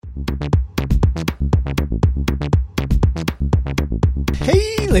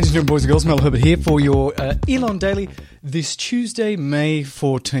Hey, ladies and gentlemen, boys and girls, Mel Herbert here for your Elon Daily this Tuesday, May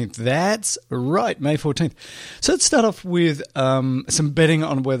 14th. That's right, May 14th. So let's start off with some betting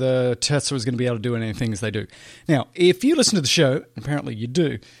on whether Tesla is going to be able to do any things they do. Now, if you listen to the show, apparently you do,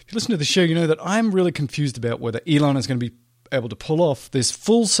 if you listen to the show, you know that I'm really confused about whether Elon is going to be able to pull off this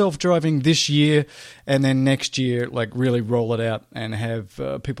full self-driving this year and then next year, like really roll it out and have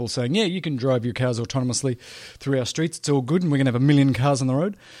people saying, yeah, you can drive your cars autonomously through our streets. It's all good and we're going to have 1 million cars on the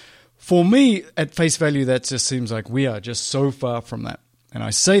road. For me, at face value, that just seems like we are just so far from that. And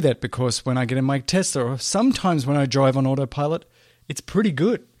I say that because when I get in my Tesla, or sometimes when I drive on autopilot, it's pretty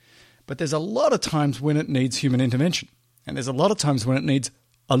good. But there's a lot of times when it needs human intervention. And there's a lot of times when it needs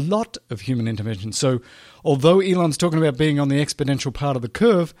a lot of human intervention. So although Elon's talking about being on the exponential part of the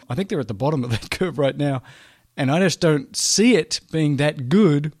curve, I think they're at the bottom of that curve right now. And I just don't see it being that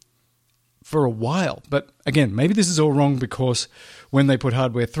good for a while. But again, maybe this is all wrong because when they put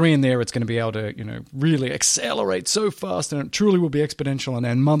hardware 3 in there, it's going to be able to, really accelerate so fast and it truly will be exponential and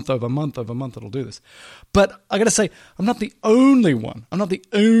then month over month over month it'll do this. But I got to say, I'm not the only one. I'm not the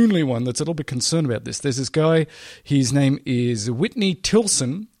only one that's a little bit concerned about this. There's this guy, his name is Whitney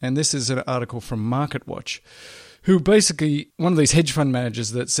Tilson, and this is an article from MarketWatch, who basically, one of these hedge fund managers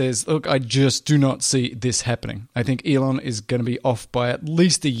that says, look, I just do not see this happening. I think Elon is going to be off by at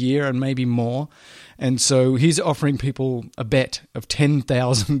least a year and maybe more. And so he's offering people a bet of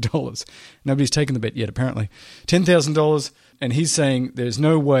 $10,000. Nobody's taken the bet yet, apparently. $10,000. And he's saying there's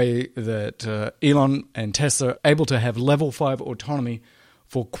no way that Elon and Tesla are able to have level 5 autonomy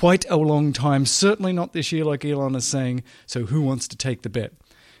for quite a long time. Certainly not this year, like Elon is saying. So who wants to take the bet?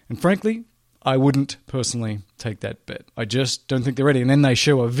 And frankly, I wouldn't personally take that bet. I just don't think they're ready. And then they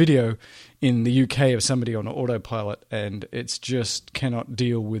show a video in the UK of somebody on autopilot, and it's just cannot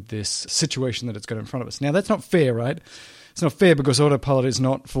deal with this situation that it's got in front of us. Now, that's not fair, right? It's not fair because autopilot is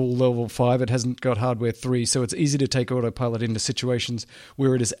not full level 5. It hasn't got hardware 3, so it's easy to take autopilot into situations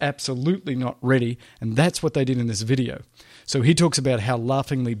where it is absolutely not ready, and that's what they did in this video. So he talks about how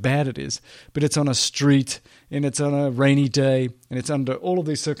laughingly bad it is, but it's on a street, and it's on a rainy day, and it's under all of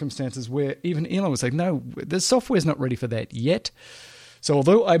these circumstances where even Elon was like, no, the software's not ready for that yet. So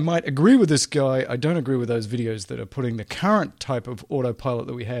although I might agree with this guy, I don't agree with those videos that are putting the current type of autopilot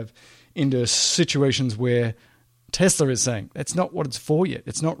that we have into situations where Tesla is saying, that's not what it's for yet.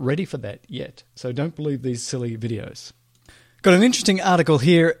 It's not ready for that yet. So don't believe these silly videos. Got an interesting article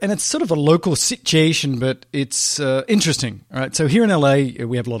here, and it's sort of a local situation, but it's interesting. All right, so here in LA,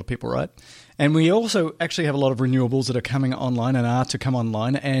 we have a lot of people, right? And we also actually have a lot of renewables that are coming online and are to come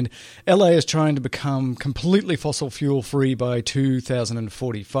online. And LA is trying to become completely fossil fuel free by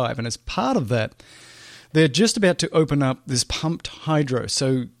 2045. And as part of that, they're just about to open up this pumped hydro.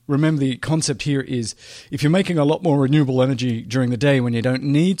 So remember, the concept here is if you're making a lot more renewable energy during the day when you don't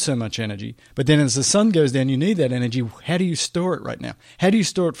need so much energy, but then as the sun goes down, you need that energy, how do you store it right now? How do you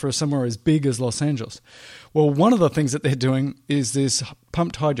store it for somewhere as big as Los Angeles? Well, one of the things that they're doing is this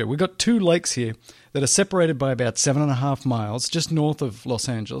pumped hydro. We've got 2 lakes here that are separated by about 7.5 miles just north of Los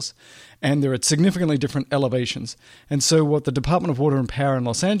Angeles, and they're at significantly different elevations. And so what the Department of Water and Power in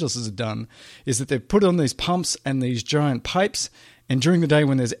Los Angeles has done is that they've put on these pumps and these giant pipes, and during the day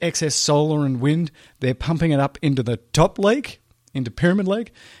when there's excess solar and wind, they're pumping it up into the top lake, into Pyramid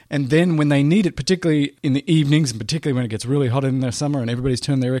Lake, and then when they need it, particularly in the evenings, and particularly when it gets really hot in the summer and everybody's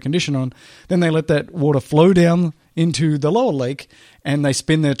turned their air conditioner on, then they let that water flow down into the lower lake, and they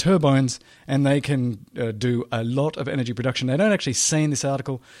spin their turbines, and they can do a lot of energy production. They don't actually say in this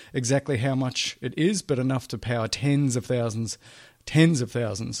article exactly how much it is, but enough to power tens of thousands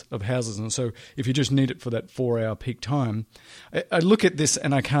of houses. And so if you just need it for that 4-hour peak time, I look at this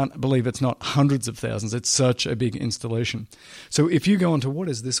and I can't believe it's not hundreds of thousands. It's such a big installation. So if you go onto, what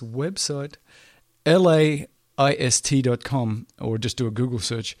is this website? LAIST.com, or just do a Google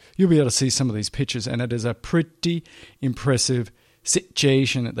search, you'll be able to see some of these pictures, and it is a pretty impressive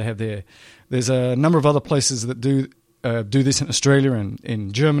situation that they have there. There's a number of other places that do this in Australia and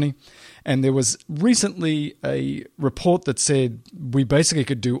in Germany. And there was recently a report that said we basically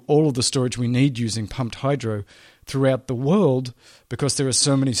could do all of the storage we need using pumped hydro throughout the world, because there are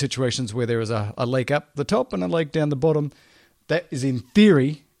so many situations where there is a lake up the top and a lake down the bottom. That is in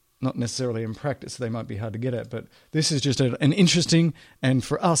theory, not necessarily in practice. They might be hard to get at, but this is just an interesting, and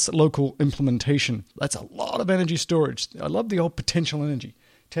for us, local implementation. That's a lot of energy storage. I love the old potential energy.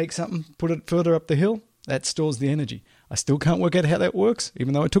 Take something, put it further up the hill, that stores the energy. I still can't work out how that works,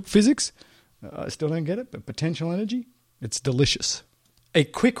 even though I took physics. I still don't get it, but potential energy, it's delicious. A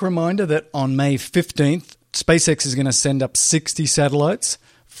quick reminder that on May 15th, SpaceX is going to send up 60 satellites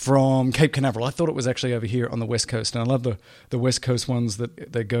from Cape Canaveral. I thought it was actually over here on the West Coast, and I love the West Coast ones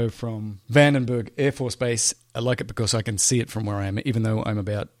that they go from Vandenberg Air Force Base. I like it because I can see it from where I am, even though I'm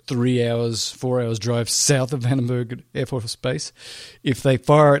about 4 hours drive south of Vandenberg Air Force Base. If they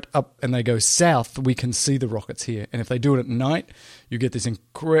fire it up and they go south, we can see the rockets here. And if they do it at night, you get these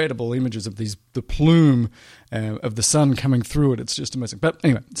incredible images of the plume of the sun coming through it. It's just amazing. But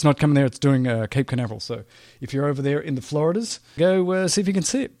anyway, it's not coming there. It's doing Cape Canaveral. So if you're over there in the Floridas, go see if you can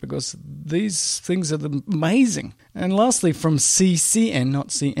see it, because these things are amazing. And lastly, from CCN, not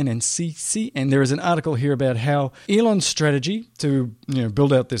CNN, CCN, there is an article here about how Elon's strategy to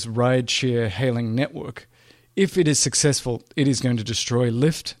build out this ride-share hailing network, if it is successful, it is going to destroy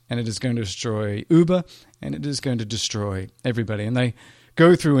Lyft, and it is going to destroy Uber, and it is going to destroy everybody. And they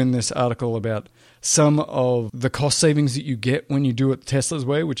go through in this article about some of the cost savings that you get when you do it Tesla's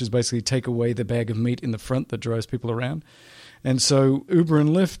way, which is basically take away the bag of meat in the front that drives people around. And so Uber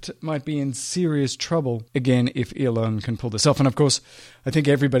and Lyft might be in serious trouble, again, if Elon can pull this off. And of course, I think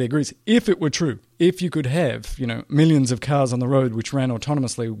everybody agrees, if it were true, if you could have, millions of cars on the road which ran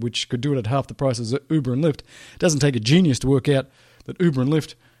autonomously, which could do it at half the prices of Uber and Lyft, it doesn't take a genius to work out that Uber and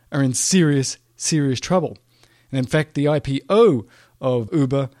Lyft are in serious, serious trouble. And in fact, the IPO of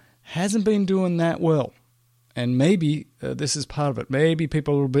Uber hasn't been doing that well. And maybe this is part of it. Maybe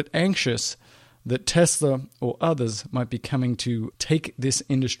people are a bit anxious that Tesla or others might be coming to take this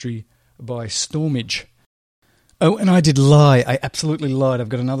industry by stormage. Oh, and I did lie. I absolutely lied. I've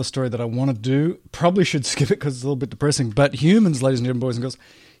got another story that I want to do. Probably should skip it because it's a little bit depressing. But humans, ladies and gentlemen, boys and girls,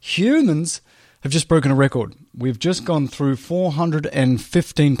 humans have just broken a record. We've just gone through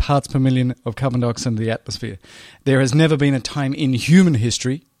 415 parts per million of carbon dioxide in the atmosphere. There has never been a time in human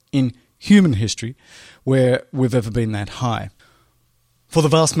history, where we've ever been that high. For the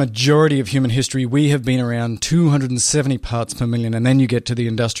vast majority of human history, we have been around 270 parts per million, and then you get to the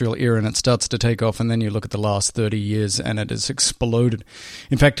industrial era and it starts to take off, and then you look at the last 30 years and it has exploded.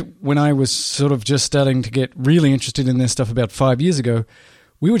 In fact, when I was sort of just starting to get really interested in this stuff about 5 years ago,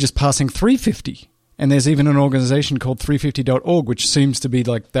 we were just passing 350. And there's even an organization called 350.org, which seems to be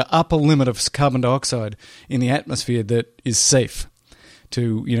like the upper limit of carbon dioxide in the atmosphere that is safe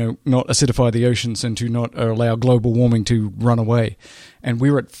to, not acidify the oceans and to not allow global warming to run away. And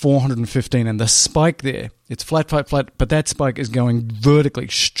we were at 415, and the spike there, it's flat, but that spike is going vertically,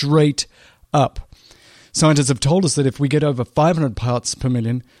 straight up. Scientists have told us that if we get over 500 parts per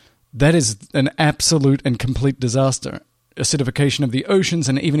million, that is an absolute and complete disaster. Acidification of the oceans,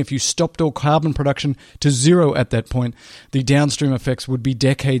 and even if you stopped all carbon production to zero at that point, the downstream effects would be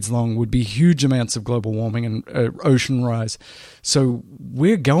decades long, would be huge amounts of global warming and ocean rise. So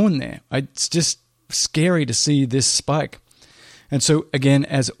we're going there. It's just scary to see this spike. And so again,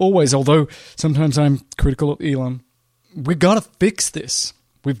 as always, although sometimes I'm critical of Elon, we've got to fix this.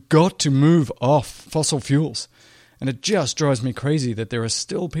 We've got to move off fossil fuels. And it just drives me crazy that there are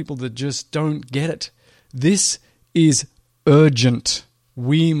still people that just don't get it. This is urgent.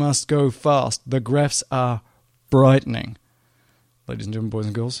 We must go fast. The graphs are frightening. Ladies and gentlemen, boys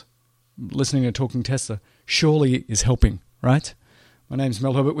and girls, listening to Talking Tesla surely is helping, right? My name's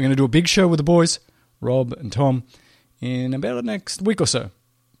Mel Herbert. We're going to do a big show with the boys, Rob and Tom, in about the next week or so.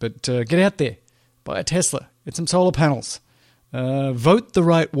 But get out there, buy a Tesla, get some solar panels, vote the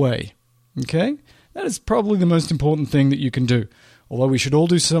right way, okay? That is probably the most important thing that you can do. Although we should all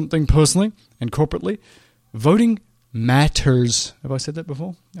do something personally and corporately, voting matters. Have I said that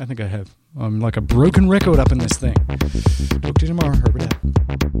before? I think I have. I'm like a broken record up in this thing. Talk to you tomorrow. Herbert out.